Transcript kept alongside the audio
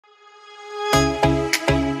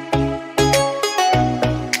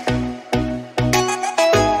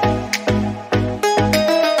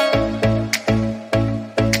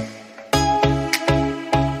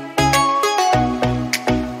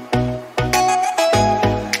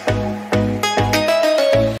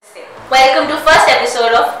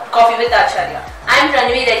of Coffee with Acharya. I am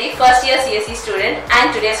Ranvi Reddy, first year CSE student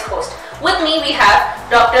and today's host. With me we have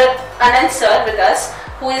Dr Anant Sir with us,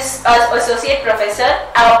 who is Associate Professor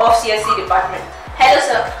of CSE Department. Hello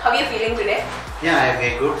sir, how are you feeling today? Yeah, I am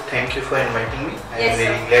very good. Thank you for inviting me. I am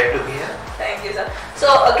very sir. glad to be here. Thank you sir. So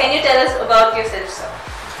can you tell us about yourself sir?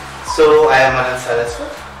 So I am Anant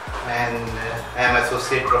Saraswath and I am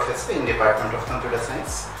Associate Professor in Department of Computer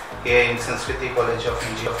Science here in Sanskriti College of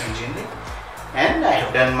Engineering, and I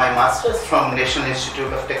have done my Masters from National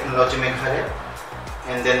Institute of Technology Meghalaya,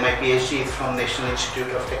 and then my PhD is from National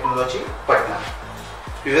Institute of Technology Patna.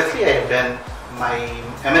 Previously I have done my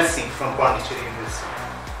MSc from Pondicherry University.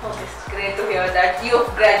 Oh, it's great to hear that you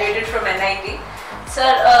have graduated from NIT.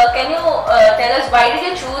 Sir, can you tell us why did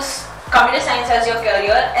you choose computer science as your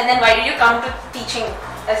career, and then why did you come to teaching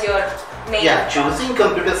as your main? Yeah, choosing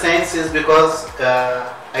computer science is because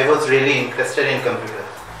I was really interested in computer,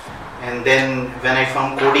 and then when I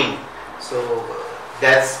found coding, so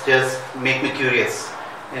that's just make me curious,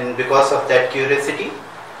 and because of that curiosity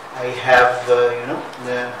I have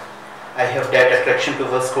I have that attraction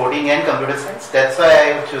towards coding and computer science. That's why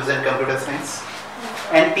I have chosen computer science.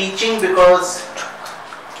 And teaching because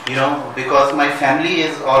because my family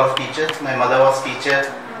is all of teachers. My mother was teacher.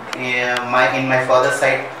 In my father's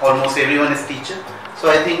side, almost everyone is teacher. So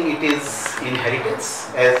I think it is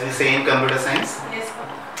inheritance, as we say in computer science. Yes,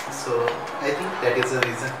 sir. So I think that is the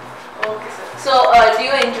reason. Okay, sir. So do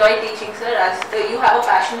you enjoy teaching, sir? As you have a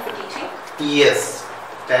passion for teaching? Yes,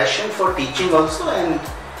 passion for teaching also, and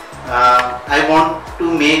I want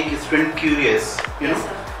to make students curious. Yes,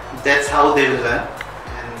 sir. That's how they will learn,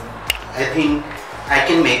 and I think I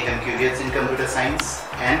can make them curious in computer science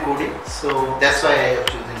and coding. So that's why I have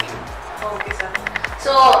chosen coding. Okay, sir.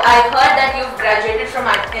 So I've heard that you've graduated from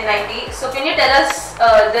NIT. So can you tell us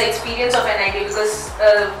the experience of NIT, because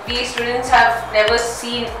we students have never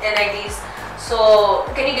seen NITs. So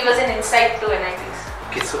can you give us an insight to NITs?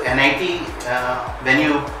 Okay, so NIT,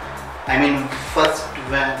 first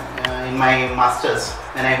when in my masters,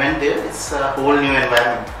 when I went there, it's a whole new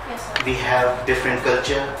environment. Yes, sir. We have different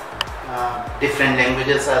culture, different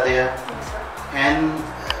languages are there, Yes, sir. and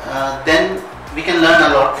then we can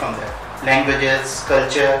learn a lot from there. Languages,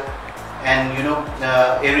 culture, and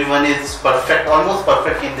everyone is perfect, almost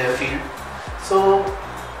perfect in their field. So,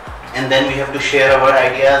 and then we have to share our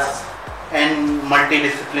ideas, and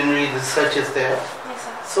multidisciplinary research is there. Yes,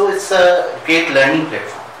 sir. So it's a great learning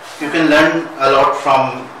platform. You can learn a lot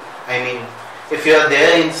from, if you are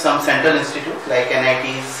there in some central institute like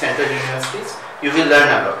NITs, central universities, you will learn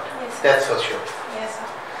a lot. Yes, sir. That's for sure. Yes, sir.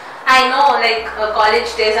 I know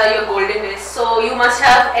college days are your golden days, so you must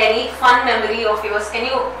have any fun memory of yours. Can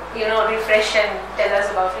you, refresh and tell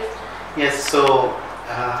us about it? Yes, so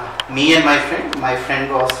me and my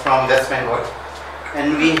friend was from West Bengal,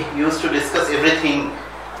 and we used to discuss everything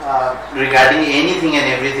regarding anything and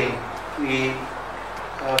everything.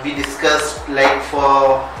 We discussed like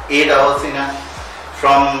for 8 hours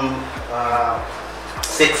from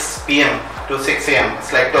 6 p.m. to 6 a.m.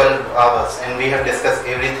 It's like 12 hours, and we have discussed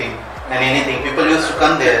everything and anything. People used to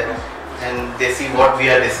come there and they see what we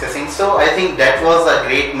are discussing. So I think that was a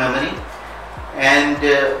great memory. And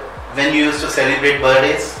when you used to celebrate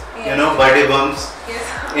birthdays, yes. Birthday bumps, Yes.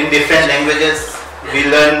 in different languages, we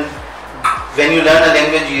learn. When you learn a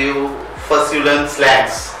language, you learn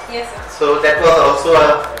slangs. Yes, sir. So that was also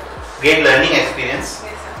a great learning experience.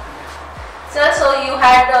 Yes, sir. Sir, so you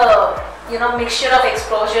had mixture of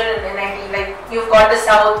exposure in NIT, like you've got the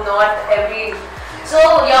south, north, every. So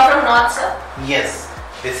you're from north, sir? Yes.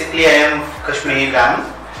 Basically, I am Kashmiri Brahmin,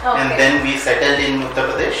 Okay. and then we settled in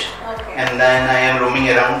Uttar Pradesh, Okay. and then I am roaming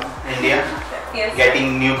around India, Yes.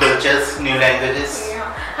 getting new cultures, new languages.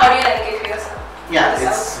 Yeah. How do you like it here, sir? Yeah, The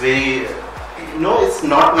it's south? very. It's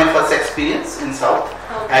not my first experience in South.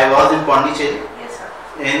 Okay. I was in Pondicherry. Yes, sir.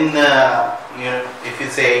 In if you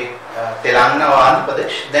say Telangana or Andhra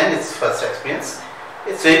Pradesh, then it's first experience.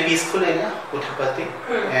 It's very peaceful area, Puttaparthi,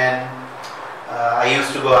 and I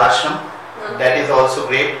used to go ashram. Okay. That is also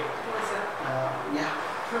great. Yes, sir. Yeah.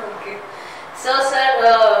 Okay. So,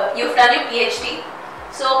 sir, you've done your PhD.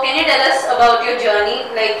 So, can you tell us about your journey,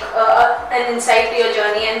 like an insight to your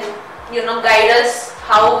journey, and guide us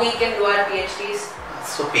how we can do our PhDs?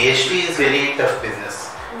 So PhD is very tough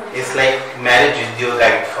business. It's like marriage with your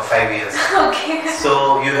guide for 5 years. Okay.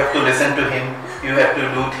 So you have to listen to him. You have to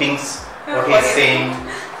do things what he's saying.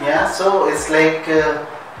 Yeah. So it's like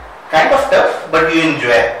kind of tough, but you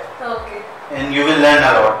enjoy. Okay. And you will learn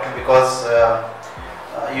a lot because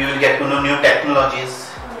you will get to know new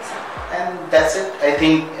technologies. And that's it. I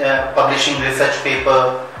think publishing research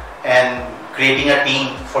paper and creating a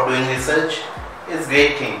team for doing research is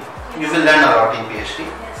great thing. You will learn a lot in PhD,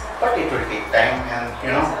 Yes, sir. but it will take time and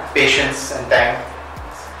patience and time.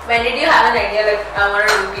 When did you have an idea like I want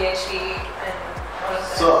to do PhD and all of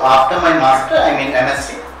that? So after my master, I mean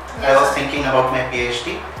MSc, I was sir. thinking about my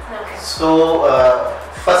PhD. Okay. So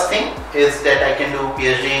first thing is that I can do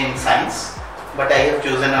PhD in science, but I have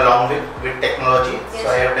chosen a long way with technology. Yes, so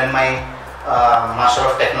I have done my Master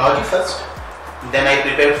of Technology first. Then I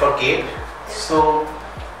prepared for GATE. Yes. So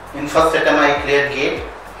in first attempt I cleared GATE,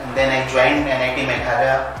 and then I joined NIT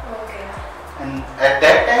Meghalaya. Okay. And at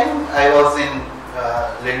that time I was in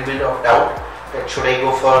a little bit of doubt that should I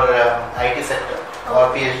go for IT sector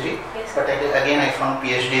or PhD. Yes. But again I found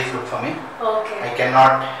PhD is good for me. Okay. I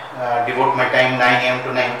cannot devote my time 9 a.m.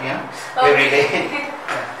 to 9 p.m. every day.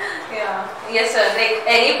 Yeah. Yes, sir. Like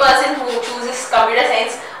any person who chooses computer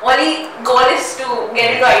science, only goal is to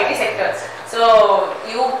get into IT sector. So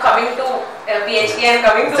you coming to PhD and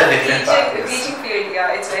coming It's to a different path, yes. teaching field,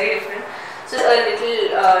 yeah, it's very different. So a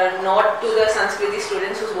little note to the Sanskriti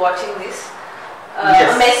students who's watching this.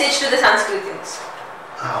 Yes. A message to the Sanskritans.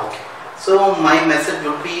 Okay. So my message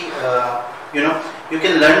would be, you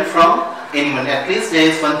can learn from anyone. At least there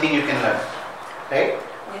is one thing you can learn, right?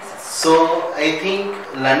 Yes, sir. So I think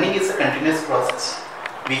learning is a continuous process.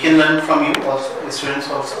 We can learn from you also, students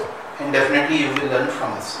also, and definitely you will learn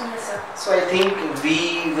from us. Yes, sir. So I think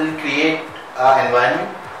we will create an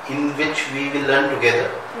environment in which we will learn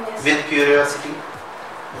together Yes. with curiosity.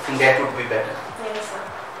 I think that would be better. Yes, sir.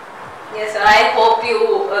 Yes, sir. I hope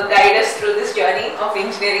you guide us through this journey of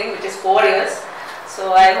engineering, which is 4 years.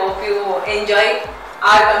 So I hope you enjoy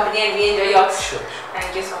our company and we enjoy yours. Sure.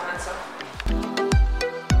 Thank you so much.